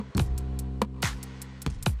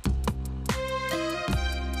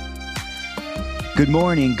Good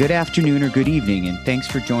morning, good afternoon, or good evening, and thanks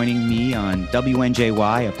for joining me on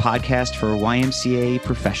WNJY, a podcast for YMCA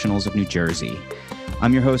professionals of New Jersey.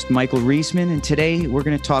 I'm your host, Michael Reisman, and today we're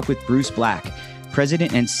going to talk with Bruce Black,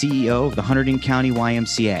 President and CEO of the Hunterdon County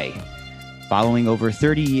YMCA. Following over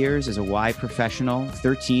 30 years as a Y professional,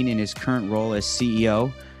 13 in his current role as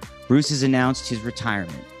CEO, Bruce has announced his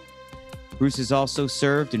retirement. Bruce has also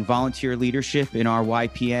served in volunteer leadership in our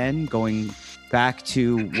YPN, going back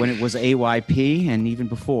to when it was AYP and even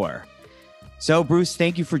before. So, Bruce,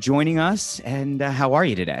 thank you for joining us. And how are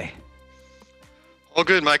you today? All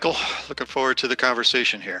good, Michael. Looking forward to the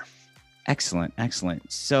conversation here. Excellent, excellent.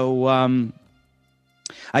 So,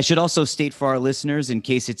 I should also state for our listeners, in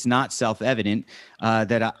case it's not self-evident,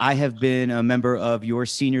 that I have been a member of your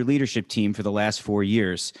senior leadership team for the last 4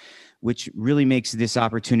 years, which really makes this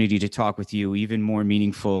opportunity to talk with you even more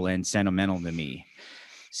meaningful and sentimental to me.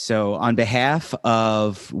 So on behalf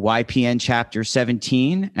of YPN Chapter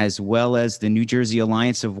 17, as well as the New Jersey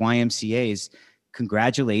Alliance of YMCAs,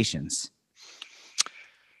 congratulations.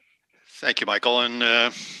 Thank you, Michael.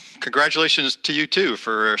 And congratulations to you, too,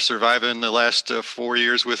 for surviving the last 4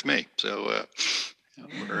 years with me. So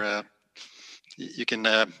you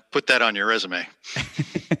can put that on your resume.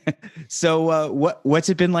 So what's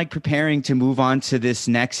it been like preparing to move on to this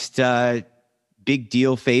next big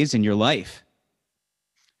deal phase in your life?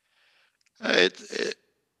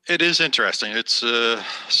 It is interesting. It's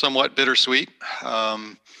somewhat bittersweet.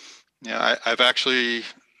 I've actually,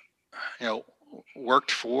 worked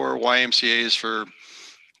for YMCAs for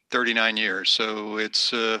 39 years. So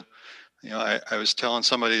it's, I was telling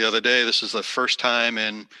somebody the other day, this is the first time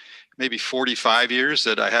in maybe 45 years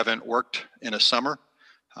that I haven't worked in a summer.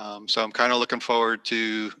 So I'm kind of looking forward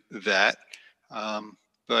to that.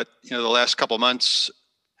 But, the last couple of months,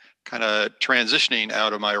 kind of transitioning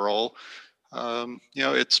out of my role,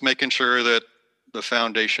 it's making sure that the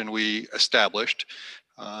foundation we established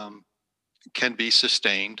can be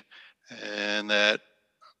sustained, and that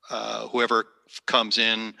whoever comes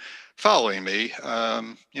in following me,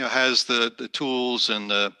 has the tools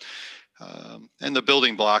and the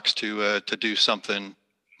building blocks to do something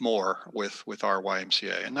more with our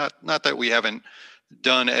YMCA. And not that we haven't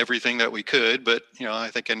done everything that we could, but I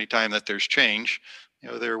think anytime that there's change,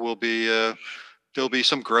 there will be there'll be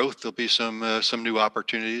some growth. There'll be some new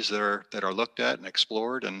opportunities that are looked at and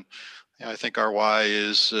explored, and I think our Y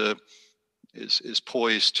is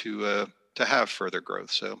poised to have further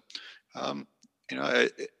growth. So,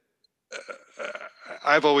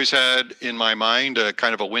 I've always had in my mind a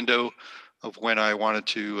kind of a window of when I wanted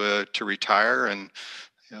to retire, and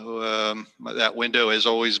that window has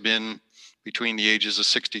always been between the ages of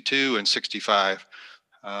 62 and 65.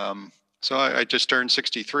 So I just turned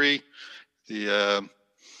 63. The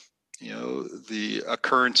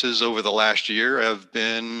occurrences over the last year have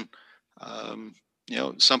been,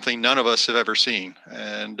 something none of us have ever seen.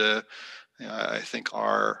 And, I think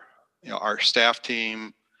our staff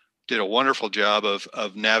team did a wonderful job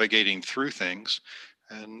of navigating through things.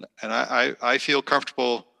 And I feel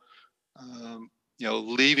comfortable,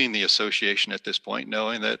 leaving the association at this point,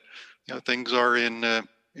 knowing that, things are in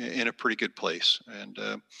a pretty good place. And,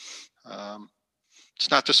 it's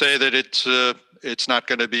not to say that it's not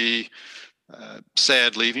going to be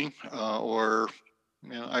sad leaving, or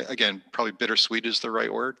again, probably bittersweet is the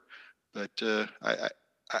right word. But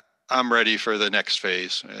I'm ready for the next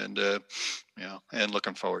phase, and and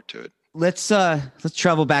looking forward to it. Let's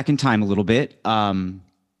travel back in time a little bit.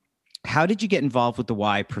 How did you get involved with the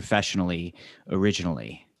Y professionally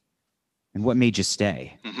originally, and what made you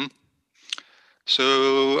stay? Mm-hmm.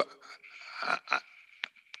 So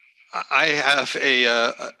I have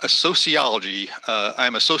a sociology.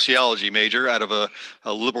 I'm a sociology major out of a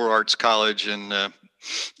liberal arts college in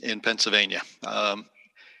Pennsylvania.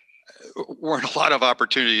 Weren't a lot of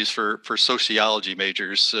opportunities for sociology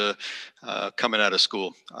majors coming out of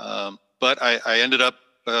school, but I ended up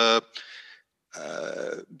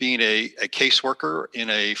being a caseworker in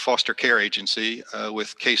a foster care agency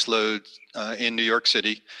with caseloads in New York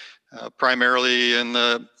City. Primarily in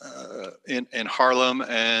in Harlem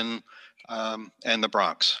and the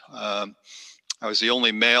Bronx. I was the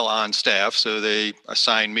only male on staff, so they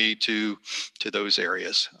assigned me to those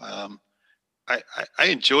areas. I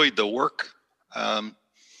enjoyed the work,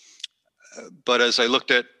 but as I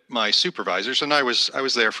looked at my supervisors, and I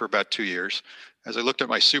was there for about 2 years. As I looked at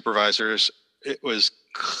my supervisors, it was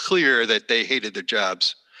clear that they hated their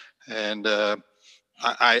jobs, and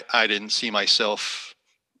I didn't see myself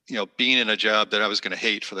being in a job that I was going to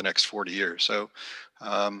hate for the next 40 years. So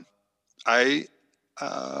I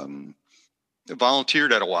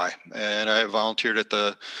volunteered at a Y, and I volunteered at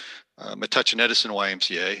the Metuchen Edison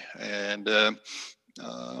YMCA, and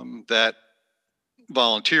that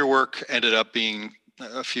volunteer work ended up being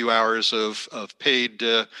a few hours of paid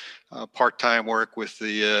part-time work with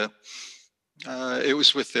it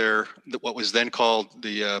was with what was then called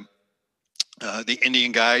the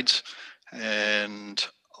Indian Guides, and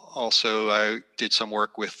also I did some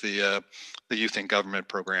work with the Youth in Government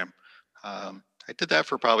program. I did that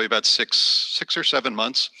for probably about six or 7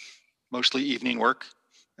 months, mostly evening work,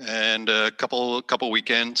 and a couple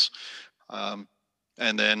weekends,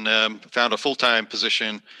 and then found a full-time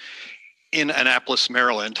position in Annapolis,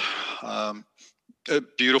 Maryland, a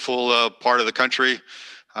beautiful part of the country.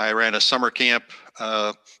 I ran a summer camp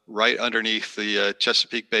right underneath the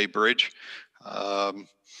Chesapeake Bay Bridge.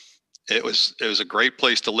 It was a great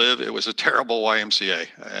place to live. It was a terrible YMCA,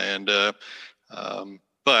 and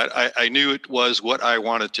but I knew it was what I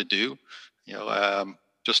wanted to do.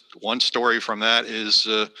 Just one story from that is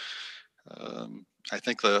I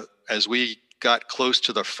think as we got close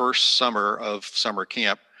to the first summer of summer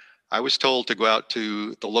camp, I was told to go out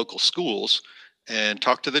to the local schools and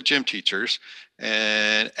talk to the gym teachers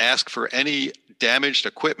and ask for any damaged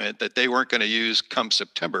equipment that they weren't going to use come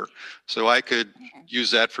September, so I could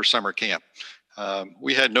use that for summer camp.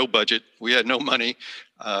 We had no budget, we had no money,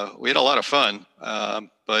 we had a lot of fun,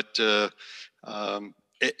 but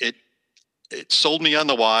it sold me on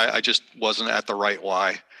the why. I just wasn't at the right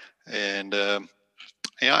why, and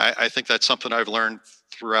I think that's something I've learned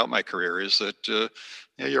throughout my career, is that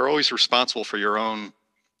you're always responsible for your own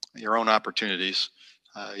opportunities.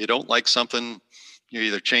 You don't like something, you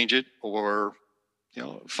either change it or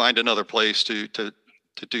find another place to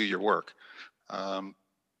do your work.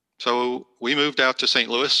 So we moved out to St.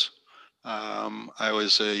 Louis. I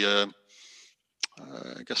was I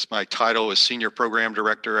guess my title was senior program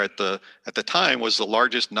director. At the time was the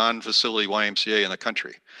largest non-facility YMCA in the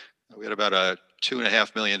country. We had about a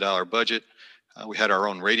 $2.5 million budget. We had our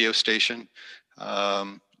own radio station.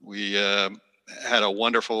 We had a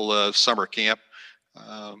wonderful summer camp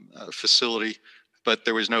facility, but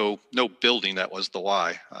there was no building. That was the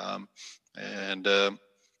why, and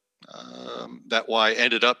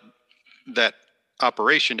that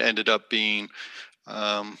operation ended up being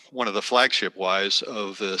one of the flagship whys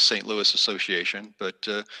of the St. Louis Association. But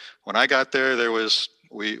when I got there,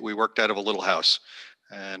 we worked out of a little house,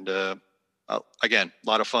 and again, a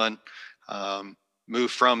lot of fun.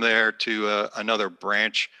 Moved from there to another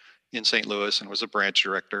branch in St. Louis and was a branch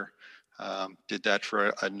director. Did that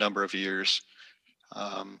for a number of years,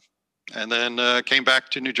 and then came back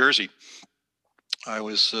to New Jersey. I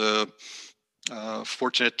was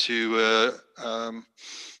fortunate to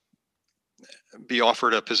be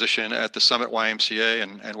offered a position at the Summit YMCA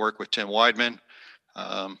and work with Tim Weidman.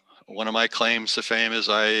 One of my claims to fame is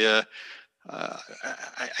I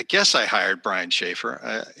guess I hired Brian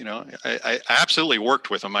Schaefer. I absolutely worked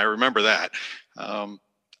with him. I remember that.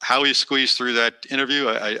 How he squeezed through that interview,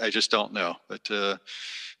 I just don't know. But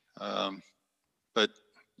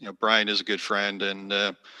Brian is a good friend, and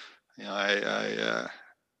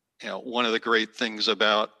one of the great things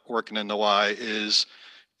about working in the Y is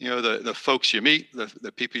the folks you meet,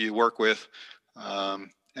 the people you work with,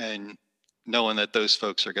 and knowing that those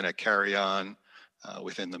folks are going to carry on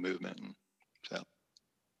within the movement.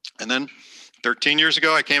 And then 13 years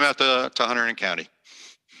ago, I came out to Hunterdon County.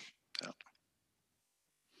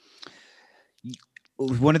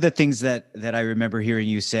 One of the things that I remember hearing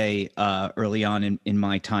you say early on in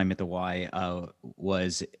my time at the Y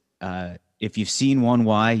was, if you've seen one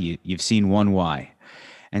Y, you've seen one Y.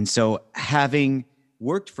 And so, having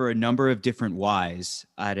worked for a number of different Ys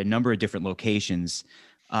at a number of different locations,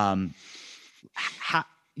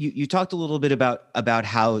 you talked a little bit about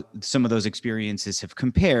how some of those experiences have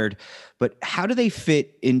compared, but how do they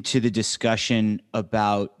fit into the discussion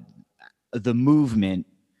about the movement,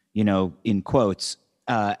 in quotes,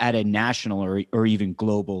 at a national or even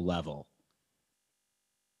global level?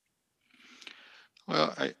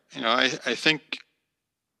 Well, I think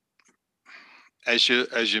as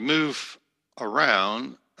you move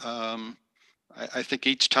around, I think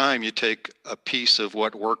each time you take a piece of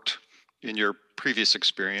what worked in your previous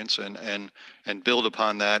experience and build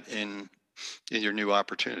upon that in your new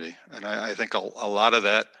opportunity. And I think a lot of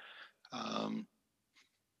that,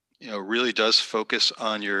 really does focus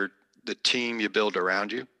on the team you build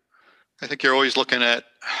around you. I think you're always looking at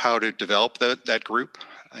how to develop that group,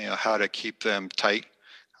 how to keep them tight.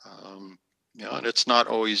 And it's not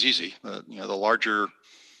always easy. The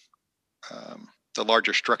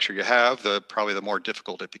larger structure you have, probably the more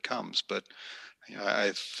difficult it becomes. But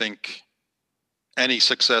I think any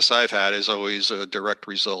success I've had is always a direct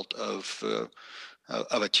result of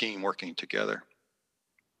of a team working together.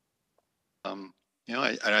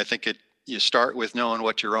 I think you start with knowing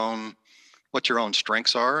what your own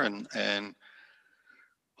strengths are, and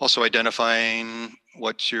also identifying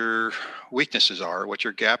what your weaknesses are, what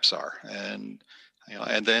your gaps are, and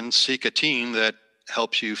then seek a team that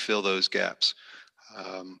helps you fill those gaps.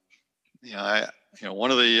 One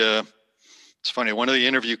of the it's funny. One of the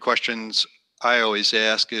interview questions I always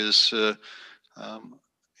ask is,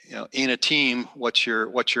 in a team, what's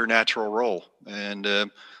your natural role? And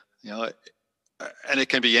and it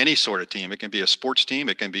can be any sort of team. It can be a sports team.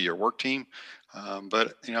 It can be your work team.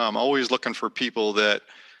 But I'm always looking for people that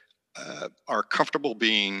are comfortable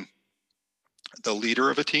being the leader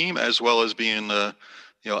of a team, as well as being a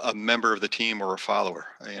member of the team or a follower.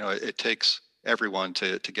 It takes everyone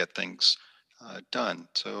to get things done.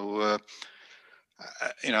 So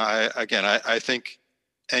I think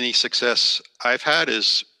any success I've had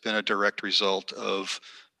has been a direct result of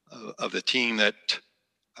the team that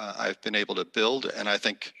I've been able to build, and I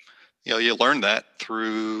think you learn that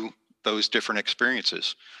through those different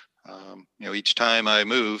experiences. Each time I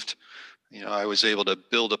moved, I was able to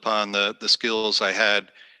build upon the skills I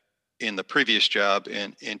had in the previous job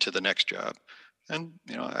and into the next job. And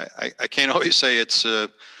I can't always say it's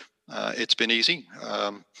been easy.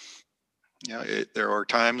 There are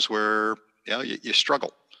times where you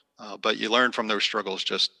struggle, but you learn from those struggles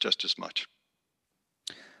just as much.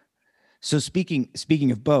 So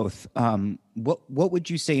speaking of both, what would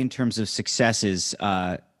you say in terms of successes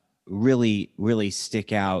really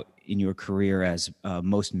stick out in your career as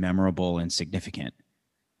most memorable and significant?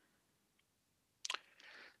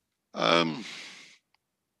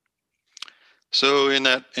 So in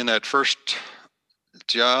that first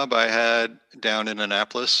job I had down in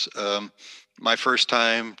Annapolis, my first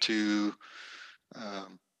time to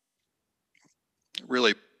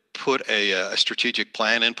really put a strategic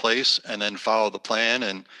plan in place and then follow the plan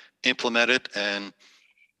and implement it and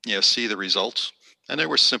see the results. And there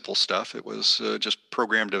was simple stuff. It was just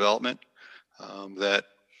program development that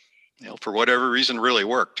for whatever reason really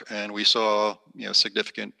worked, and we saw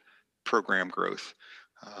significant program growth.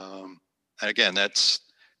 And again, that's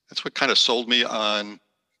what kind of sold me on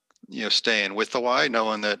staying with the Y,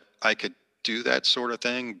 knowing that I could do that sort of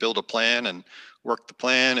thing, build a plan and work the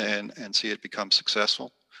plan and see it become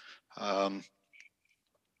successful. In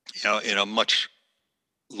a much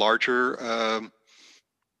larger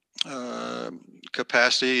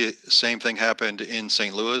capacity, same thing happened in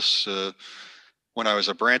St. Louis. When I was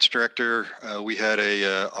a branch director, we had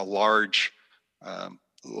a large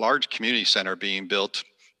community center being built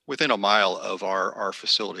within a mile of our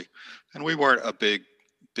facility, and we weren't a big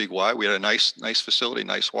Y. We had a nice facility,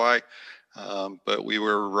 nice Y, but we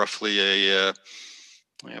were roughly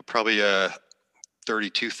probably a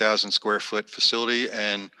 32,000 square foot facility,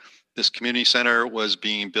 and this community center was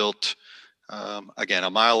being built again a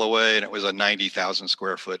mile away, and it was a 90,000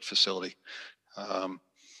 square foot facility.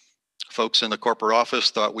 Folks in the corporate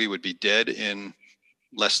office thought we would be dead in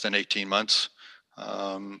less than 18 months.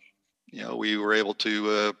 We were able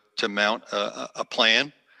to mount a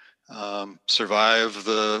plan, survive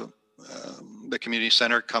the community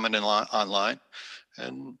center coming in online,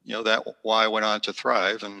 and that Y went on to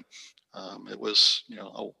thrive. And it was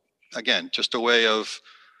again just a way of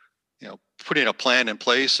putting a plan in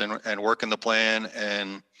place and working the plan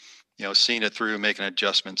and seeing it through, making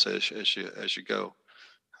adjustments as you go.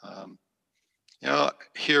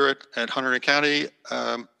 Here at Hunterdon County,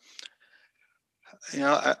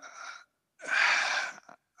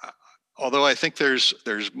 although I think there's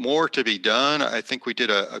more to be done, I think we did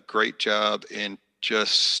a great job in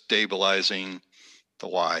just stabilizing the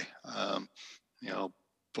Y.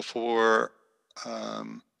 Before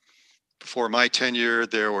my tenure,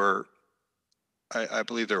 I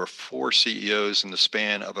believe there were 4 CEOs in the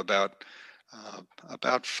span of about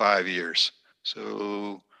 5 years.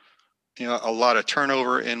 So a lot of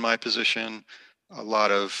turnover in my position, a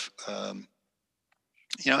lot of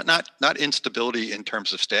not instability in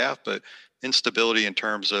terms of staff, but instability in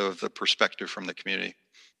terms of the perspective from the community.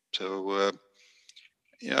 So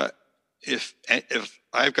if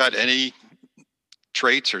I've got any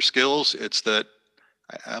traits or skills, it's that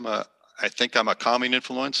I think I'm a calming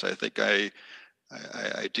influence. I think I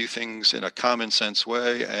do things in a common sense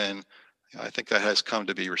way, and I think that has come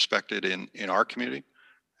to be respected in our community,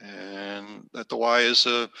 and that the Y is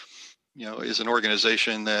an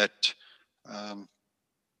organization that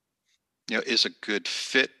is a good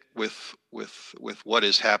fit with what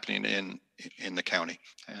is happening in the county,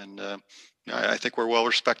 and I think we're well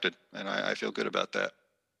respected, and I feel good about that.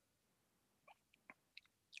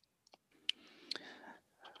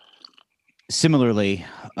 similarly,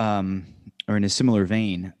 or in a similar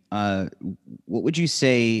vein, what would you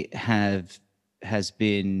say has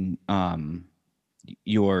been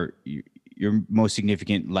your most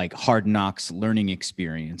significant, like, hard knocks learning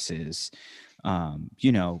experiences?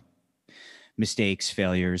 You know, mistakes,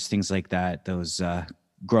 failures, things like that. Those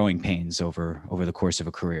growing pains over the course of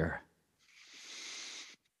a career.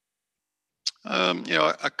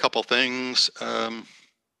 A couple things.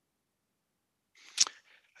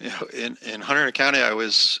 In Hunterdon County,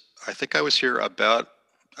 I think I was here about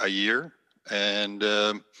a year, and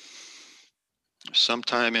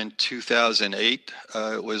sometime in 2008,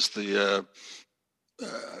 it was the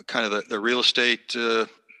kind of the real estate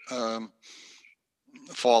um,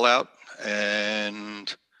 fallout,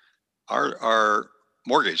 and our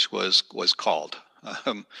mortgage was called,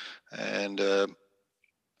 um, and you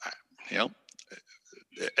know,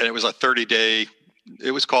 and it was a 30-day.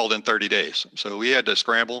 It was called in 30 days, so we had to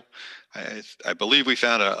scramble. I believe we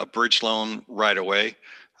found a bridge loan right away,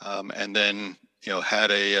 and then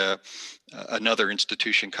had another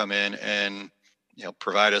institution come in and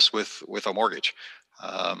provide us with a mortgage.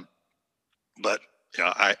 Um, but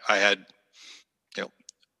I had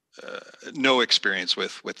no experience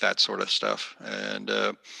with that sort of stuff, and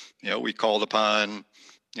we called upon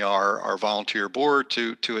our volunteer board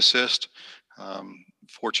to assist.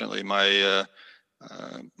 Fortunately, my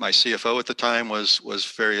CFO at the time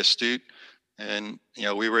was very astute, and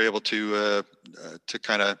we were able to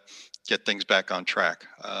kind of get things back on track.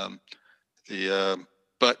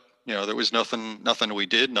 But there was nothing we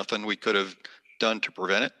did, nothing we could have done to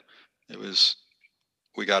prevent it. It was,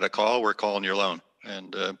 we got a call, we're calling your loan,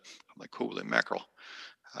 and I'm like, holy mackerel.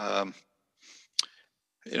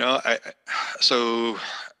 So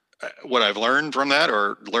what I've learned from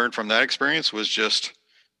that experience was just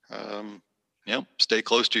stay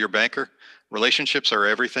close to your banker. Relationships are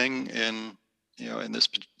everything in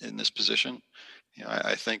this position.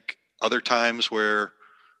 I think other times where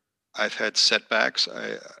I've had setbacks,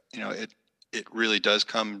 it really does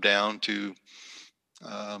come down to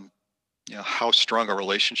how strong a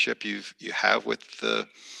relationship you have with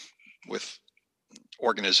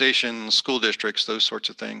organizations, school districts, those sorts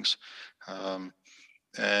of things.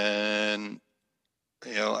 And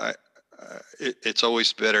it's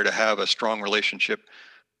always better to have a strong relationship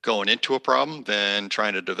going into a problem than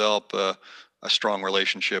trying to develop a strong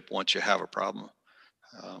relationship once you have a problem.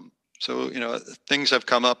 So things have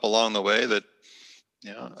come up along the way that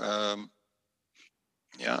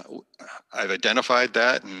I've identified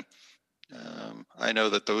that, and I know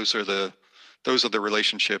that those are the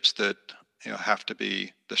relationships that have to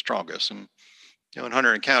be the strongest. And in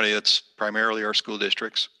Hunterdon County, it's primarily our school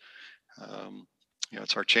districts.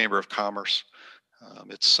 It's our Chamber of Commerce.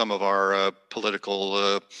 It's some of our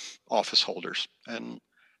political office holders. And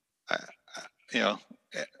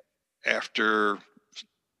after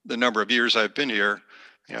the number of years I've been here,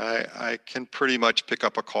 I can pretty much pick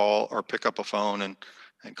up a call or pick up a phone and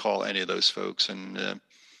call any of those folks, and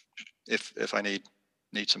if I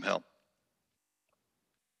need some help.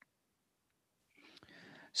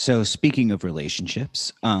 So speaking of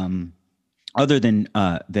relationships, other than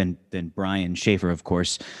Brian Schaefer, of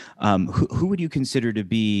course, who would you consider to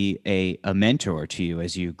be a mentor to you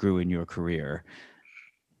as you grew in your career?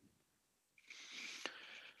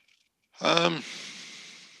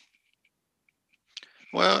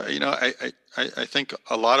 Well, I think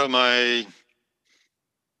a lot of my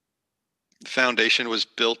foundation was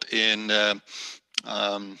built in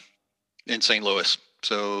St. Louis.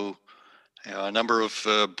 So a number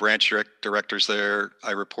of branch directors there.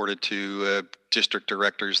 I reported to district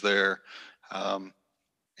directors there. A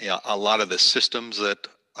lot of the systems that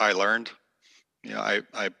I learned,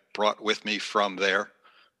 I brought with me from there.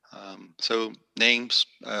 So names,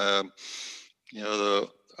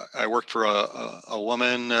 I worked for a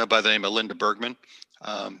woman by the name of Linda Bergman.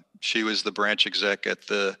 She was the branch exec at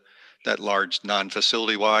that large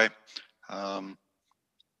non-facility Y.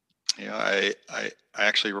 I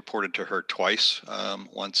actually reported to her twice.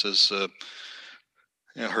 Once as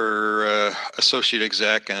her associate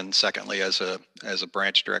exec, and secondly as a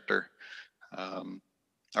branch director.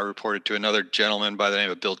 I reported to another gentleman by the name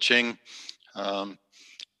of Bill Ching,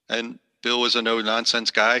 and Bill was a no-nonsense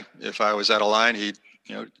guy. If I was out of line, he'd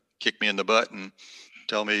kick me in the butt and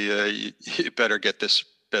tell me you better get this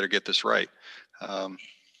right.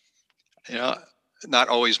 Not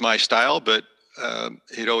always my style, but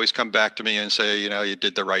he'd always come back to me and say, you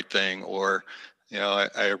did the right thing, or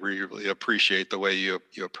I really appreciate the way you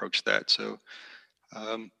approach that. So,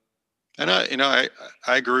 and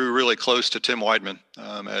I grew really close to Tim Weidman,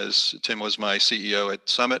 as Tim was my CEO at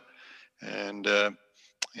Summit, and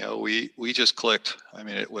we just clicked. I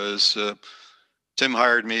mean, it was Tim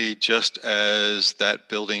hired me just as that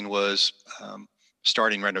building was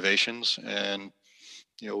starting renovations, and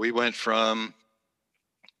we went from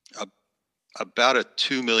a, about a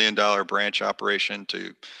 $2 million branch operation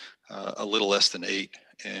to a little less than 8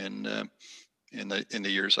 in the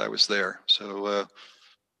years I was there. So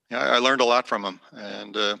I learned a lot from him,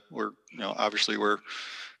 and we're obviously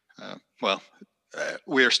well,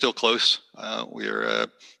 we are still close.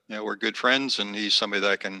 We're good friends, and he's somebody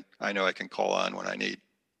that I know I can call on when I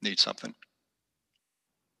need something.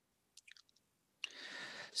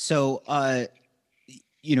 So,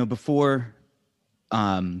 before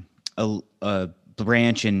a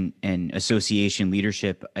branch and association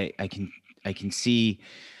leadership, I can see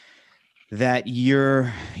that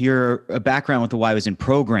your background with the Y was in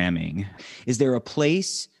programming. Is there a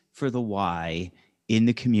place for the Y in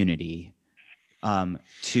the community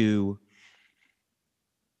to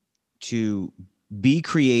be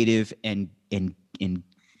creative and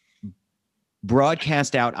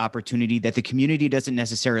broadcast out opportunity that the community doesn't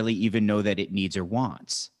necessarily even know that it needs or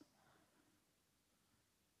wants?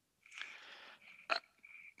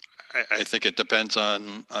 I think it depends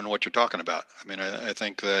on what you're talking about. I mean, I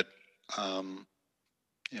think that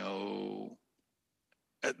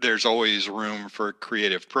there's always room for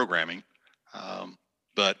creative programming,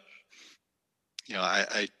 but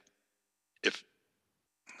I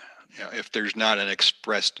if there's not an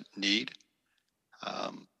expressed need,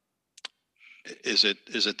 is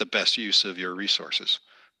it the best use of your resources?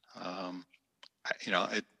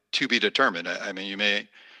 To be determined. I mean, you may,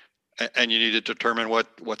 and you need to determine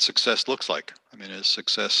what success looks like. I mean, is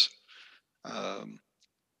success,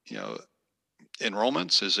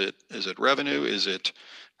 enrollments? Is it revenue? Is it,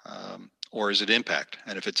 or is it impact?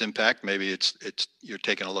 And if it's impact, maybe it's you're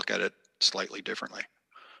taking a look at it slightly differently.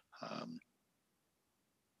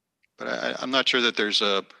 But I'm not sure that there's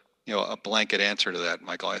a blanket answer to that,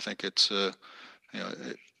 Michael. I think it's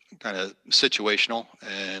kind of situational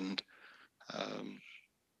and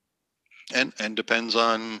depends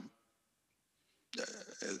on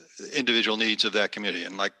individual needs of that community.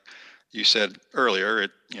 And like you said earlier,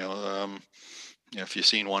 if you've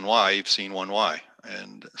seen one Y, you've seen one Y,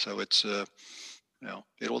 and so it's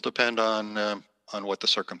it will depend on what the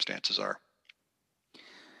circumstances are.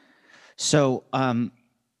 So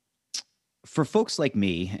for folks like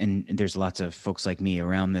me, and there's lots of folks like me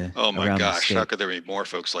around the oh my around gosh, the how could there be more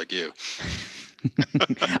folks like you?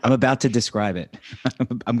 I'm about to describe it.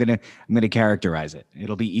 I'm gonna characterize it.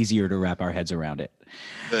 It'll be easier to wrap our heads around it.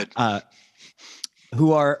 Good.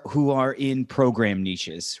 Who are in program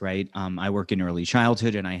niches, right? I work in early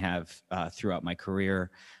childhood, and I have throughout my career.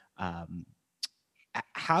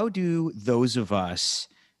 How do those of us,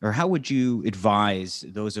 or how would you advise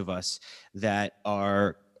those of us that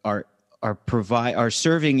are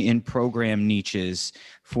serving in program niches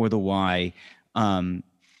for the Y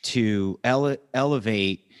to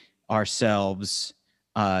elevate ourselves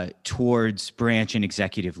towards branch and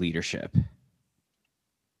executive leadership?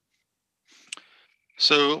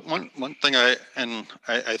 So one thing I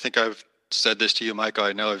think I've said this to you, Michael.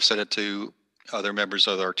 I know I've said it to other members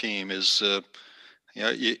of our team. Is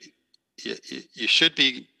you should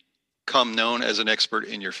become known as an expert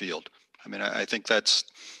in your field. I mean, I think that's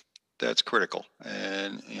critical.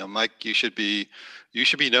 And Mike, you should be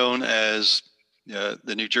known as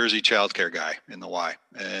the New Jersey child care guy in the Y.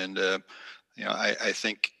 And I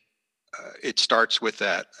think it starts with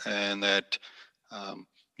that, and that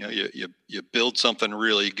you build something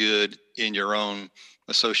really good in your own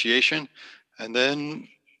association, and then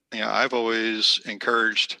I've always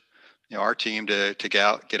encouraged our team to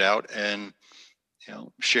get out and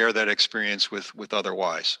share that experience with other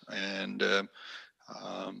Ys, and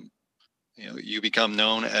you become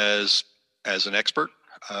known as an expert,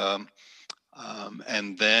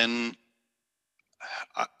 and then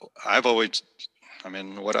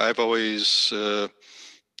what I've always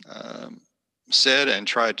said and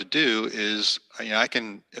tried to do is,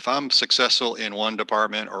 if I'm successful in one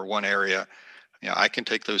department or one area, I can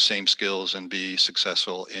take those same skills and be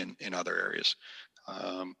successful in other areas.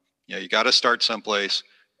 You got to start someplace,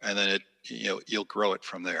 and then you'll grow it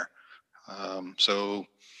from there. So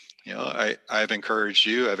I've encouraged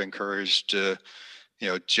you. I've encouraged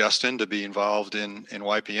Justin to be involved in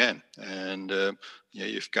YPN, and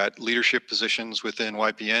you've got leadership positions within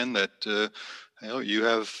YPN that you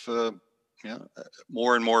have.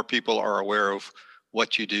 More and more people are aware of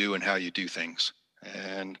what you do and how you do things,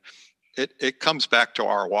 and it comes back to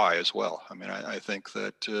our Y as well. I mean, I think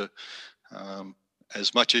that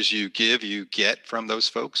as much as you give, you get from those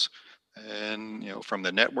folks, and from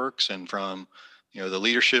the networks and from the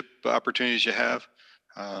leadership opportunities you have,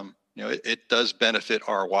 it does benefit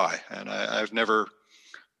our why. And I've never,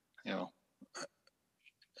 you know,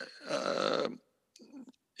 uh,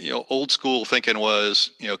 old school thinking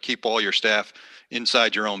was, keep all your staff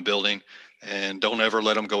inside your own building and don't ever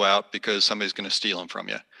let them go out because somebody's going to steal them from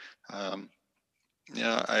you. Um,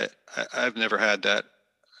 I've never had that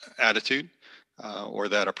attitude or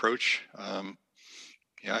that approach.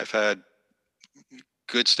 I've had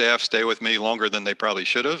good staff stay with me longer than they probably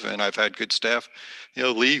should have, and I've had good staff,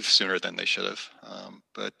 leave sooner than they should have.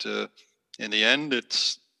 But in the end,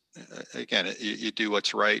 it's again, you do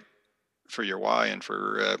what's right for your why and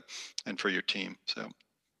for your team. So,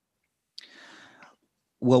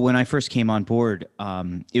 well, when I first came on board,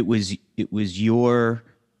 it was your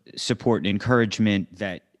support and encouragement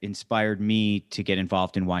that inspired me to get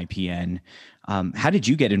involved in YPN. How did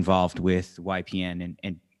you get involved with YPN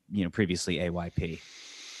and previously AYP?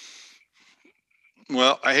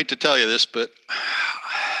 Well, I hate to tell you this, but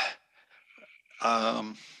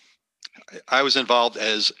I was involved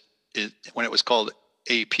when it was called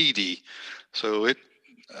APD. So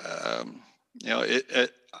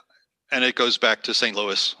and it goes back to St.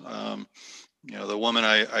 Louis. The woman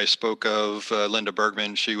I spoke of, Linda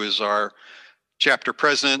Bergman, she was our chapter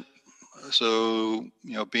president. So,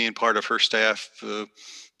 being part of her staff,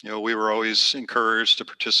 we were always encouraged to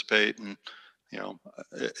participate, and,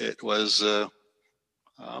 it was,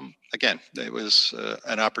 again, it was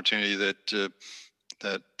an opportunity that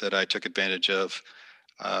I took advantage of.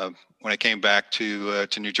 When I came back to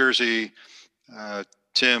New Jersey,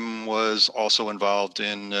 Tim was also involved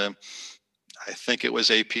in, I think it was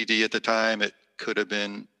APD at the time. It could have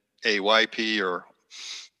been AYP, or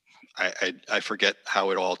I forget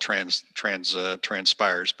how it all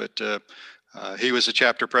transpires. But he was a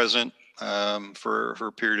chapter president for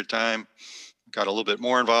a period of time. Got a little bit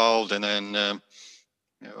more involved, and then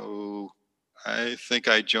I think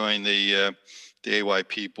I joined the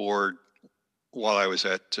AYP board while I was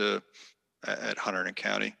at Hunterdon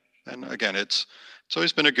County. And again, it's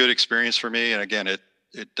always been a good experience for me. And again, it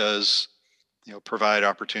does provide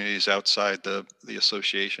opportunities outside the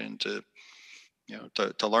association to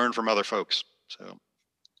learn from other folks. So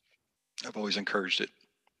I've always encouraged it.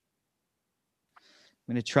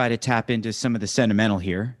 I'm going to try to tap into some of the sentimental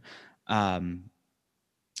here.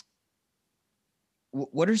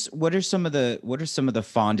 What are some of the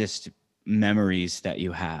fondest memories that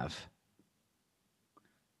you have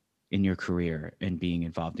in your career and being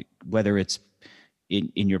involved, whether it's in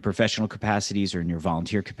your professional capacities or in your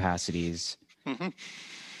volunteer capacities? Mm-hmm.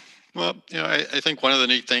 Well, I think one of the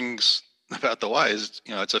neat things about the Y is,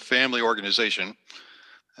 it's a family organization,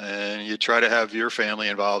 and you try to have your family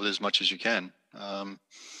involved as much as you can.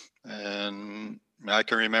 And I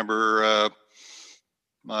can remember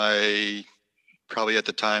probably at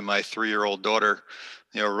the time, my 3-year-old daughter,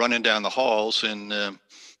 running down the halls in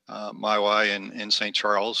my Y in St.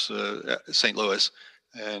 Charles, St. Louis,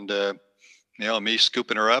 and me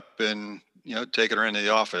scooping her up and taking her into the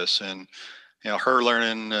office, and her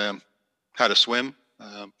learning how to swim.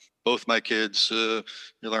 Both my kids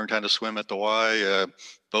learned how to swim at the Y.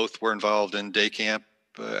 Both were involved in day camp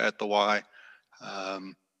at the Y.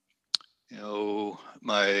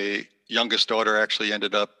 My youngest daughter actually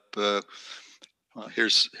ended up.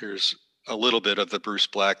 Here's a little bit of the Bruce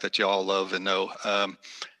Black that you all love and know.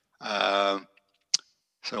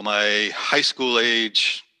 So my high school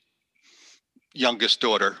age youngest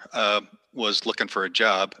daughter was looking for a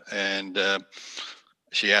job, and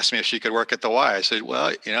she asked me if she could work at the Y. I said,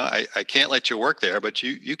 well, I can't let you work there, but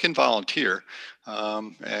you can volunteer.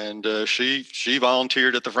 And she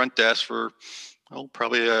volunteered at the front desk for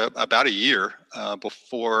probably about a year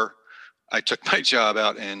before I took my job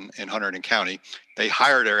out in Hunterdon County. They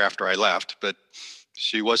hired her after I left, but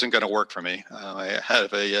she wasn't going to work for me. I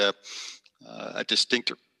have a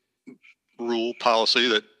distinct rule policy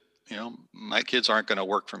that my kids aren't going to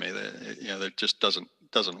work for me. That just doesn't.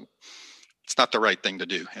 It's not the right thing to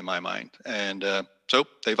do in my mind. And so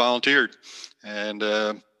they volunteered,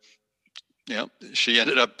 and she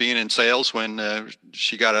ended up being in sales when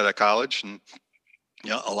she got out of college, and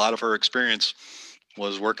a lot of her experience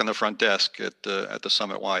was working the front desk at the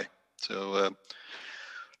Summit Y. So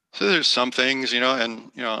there's some things,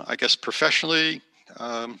 and I guess professionally,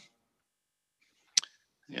 I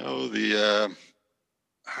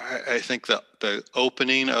think the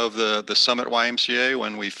opening of the Summit YMCA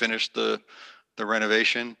when we finished the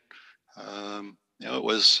renovation, it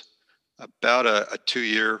was about a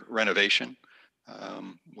 2-year renovation.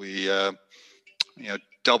 We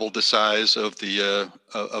doubled the size of the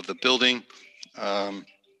building,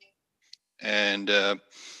 and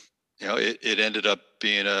it ended up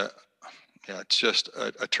being it's just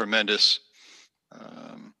a tremendous,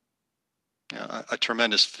 um, a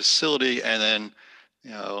tremendous facility, and then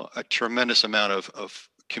a tremendous amount of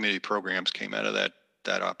community programs came out of that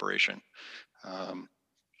operation. Um,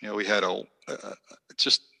 we had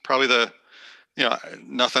just probably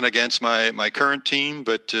nothing against my current team,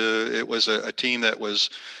 but it was a team that was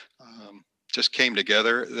just came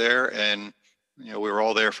together there, and we were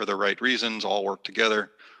all there for the right reasons, all worked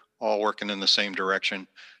together, all working in the same direction,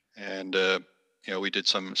 and we did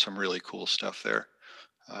some really cool stuff there.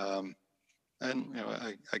 And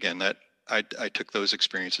again, that I took those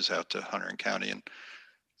experiences out to Hunterdon County,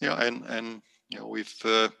 and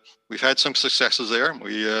we've had some successes there.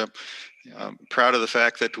 I'm proud of the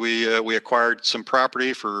fact that we acquired some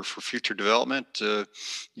property for future development,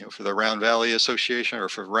 for the Round Valley Association, or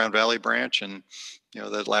for Round Valley branch, and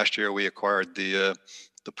that last year we acquired the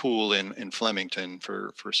pool in Flemington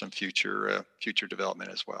for some future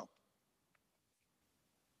development as well.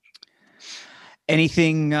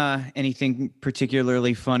 Anything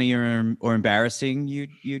particularly funny or embarrassing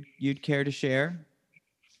you'd care to share?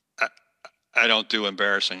 I don't do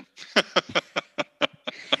embarrassing.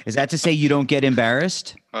 Is that to say you don't get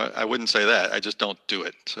embarrassed? I wouldn't say that. I just don't do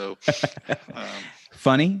it. So,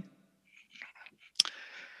 funny?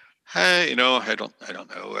 I don't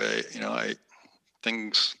know.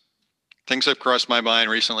 Things have crossed my mind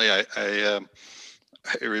recently. I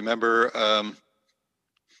remember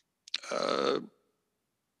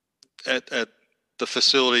at the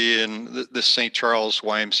facility in the St. Charles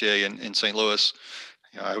YMCA in St. Louis.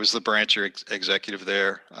 I was the branch executive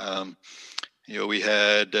there. We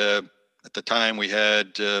had at the time we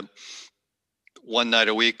had one night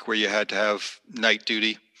a week where you had to have night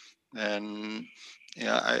duty, and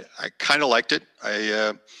I kind of liked it.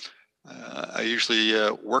 I usually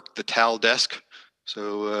worked the towel desk,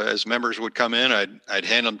 so as members would come in, I'd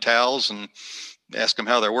hand them towels and ask them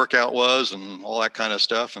how their workout was and all that kind of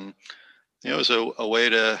stuff, and it was a way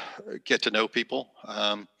to get to know people.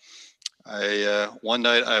 One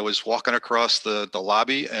night I was walking across the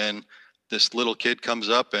lobby, and this little kid comes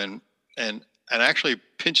up and actually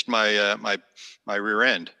pinched my my rear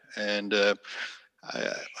end, and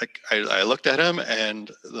I looked at him, and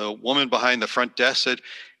the woman behind the front desk said,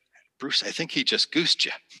 "Bruce, I think he just goosed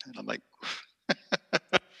you," and I'm like,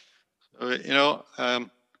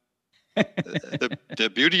 the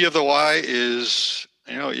beauty of the Y is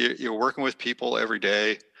you're working with people every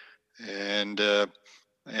day, and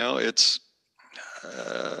it's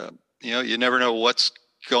you never know what's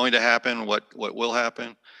going to happen, what will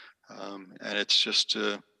happen, and it's just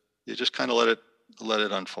you just kind of let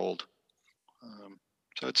it unfold.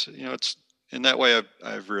 So it's in that way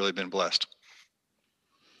I've really been blessed.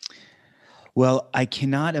 Well, I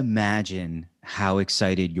cannot imagine how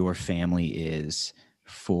excited your family is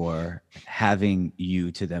for having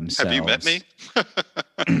you to themselves. Have you met me?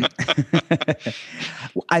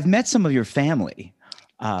 I've met some of your family,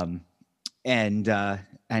 and I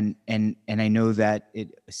know that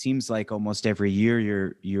it seems like almost every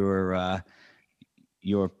year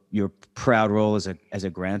your proud role as a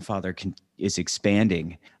grandfather is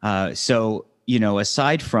expanding. So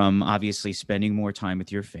aside from obviously spending more time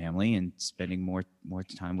with your family and spending more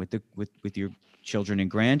time with your children and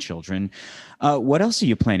grandchildren, what else are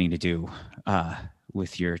you planning to do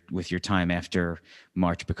with your time after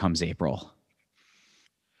March becomes April?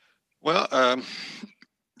 Well,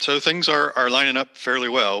 so things are lining up fairly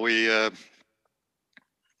well.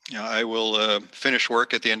 I will finish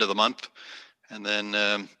work at the end of the month, and then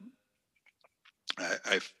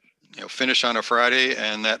I finish on a Friday,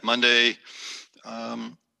 and that Monday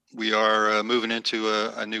we are moving into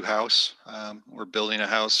a new house. We're building a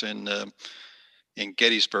house in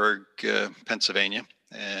Gettysburg, Pennsylvania,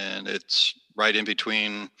 and it's right in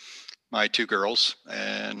between my two girls,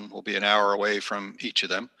 and we'll be an hour away from each of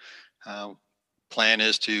them. Plan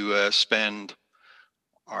is to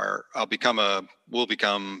we'll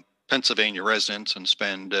become Pennsylvania residents and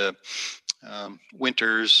spend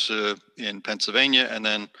winters in Pennsylvania, and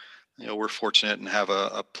then we're fortunate and have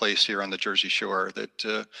a place here on the Jersey Shore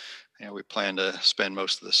that we plan to spend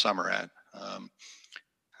most of the summer at.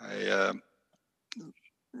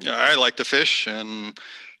 I like to fish, and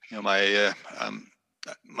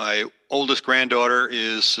my oldest granddaughter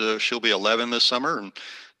is she'll be 11 this summer, and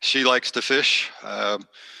she likes to fish.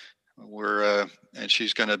 And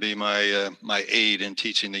she's going to be my aide in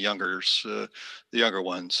teaching the younger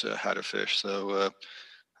ones how to fish. So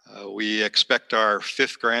we expect our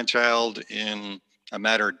fifth grandchild in a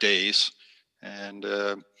matter of days, and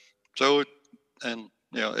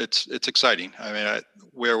it's exciting. I mean,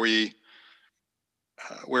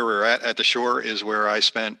 where we're at the shore is where I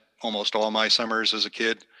spent almost all my summers as a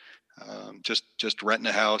kid. Just renting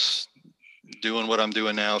a house, doing what I'm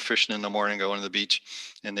doing now, fishing in the morning, going to the beach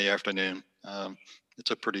in the afternoon.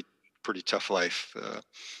 It's a pretty tough life,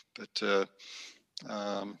 but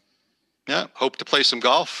yeah, hope to play some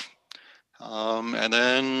golf. And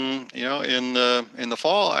then, in the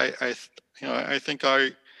fall, I think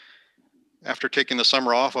after taking the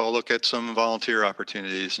summer off, I'll look at some volunteer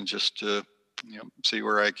opportunities and just, see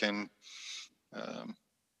where I can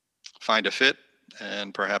find a fit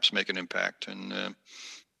and perhaps make an impact. And,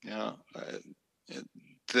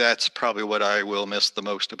 that's probably what I will miss the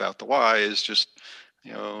most about the Y is just,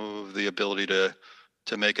 the ability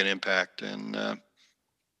to make an impact and,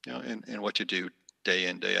 in what you do day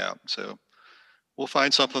in, day out. So we'll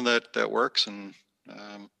find something that works. And,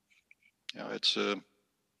 it's,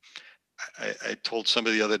 I told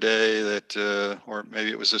somebody the other day that, or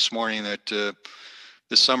maybe it was this morning, that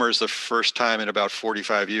this summer is the first time in about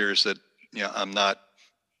 45 years that, I'm not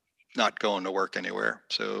going to work anywhere.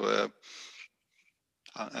 So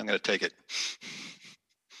I'm going to take it.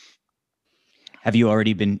 Have you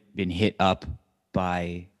already been hit up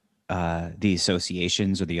by the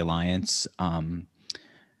associations or the alliance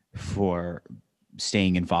for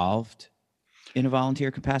staying involved in a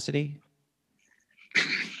volunteer capacity?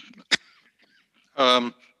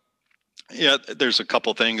 Yeah, there's a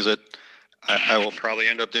couple things that I will probably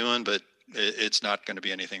end up doing, but it's not going to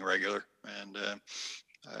be anything regular. And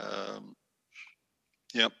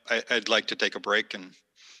I'd like to take a break, and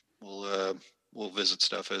we'll visit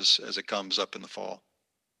stuff as it comes up in the fall.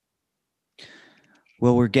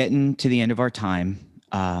 Well, we're getting to the end of our time.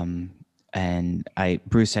 And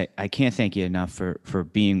Bruce, I can't thank you enough for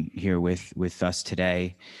being here with us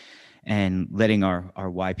today and letting our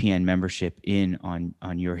YPN membership in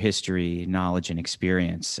on your history, knowledge, and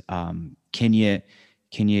experience. Can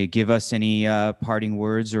you give us any parting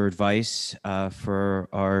words or advice for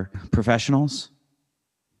our professionals?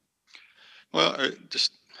 Well,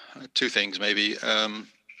 just two things maybe. I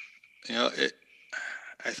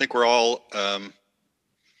think we're all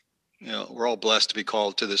blessed to be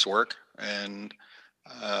called to this work, and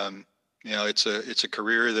it's a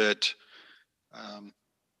career that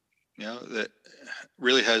that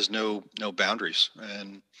really has no boundaries.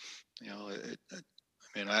 And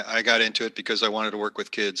I got into it because I wanted to work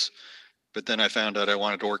with kids, but then I found out I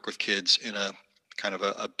wanted to work with kids in a kind of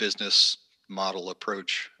a business model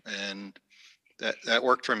approach, and that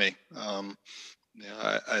worked for me.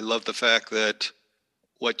 I love the fact that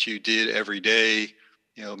what you did every day,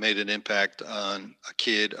 made an impact on a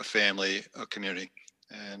kid, a family, a community.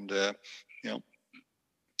 And,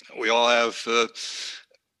 we all have,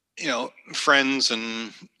 friends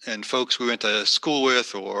and folks we went to school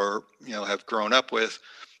with or, have grown up with.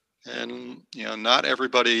 And, not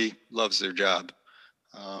everybody loves their job.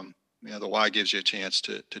 The Y gives you a chance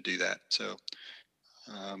to do that. So,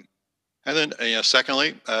 and then,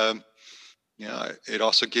 secondly, it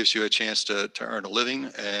also gives you a chance to earn a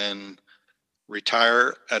living and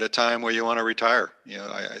retire at a time where you want to retire.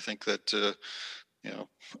 I think that the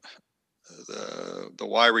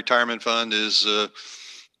Y retirement fund is the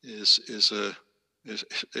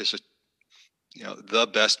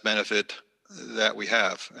best benefit that we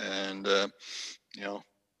have, and the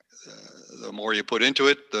more you put into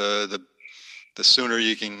it, the sooner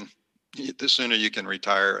you can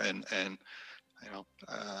retire. And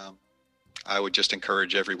I would just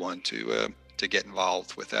encourage everyone to get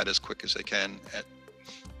involved with that as quick as they can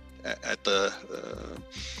at the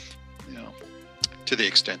to the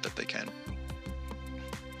extent that they can.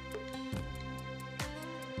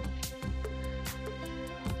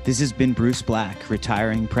 This has been Bruce Black,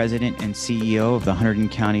 retiring president and CEO of the Hunterdon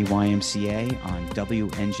County YMCA on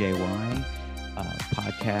WNJY, a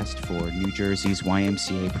podcast for New Jersey's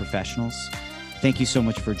YMCA professionals. Thank you so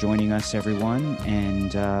much for joining us, everyone,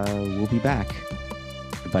 and we'll be back.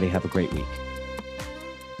 Everybody have a great week.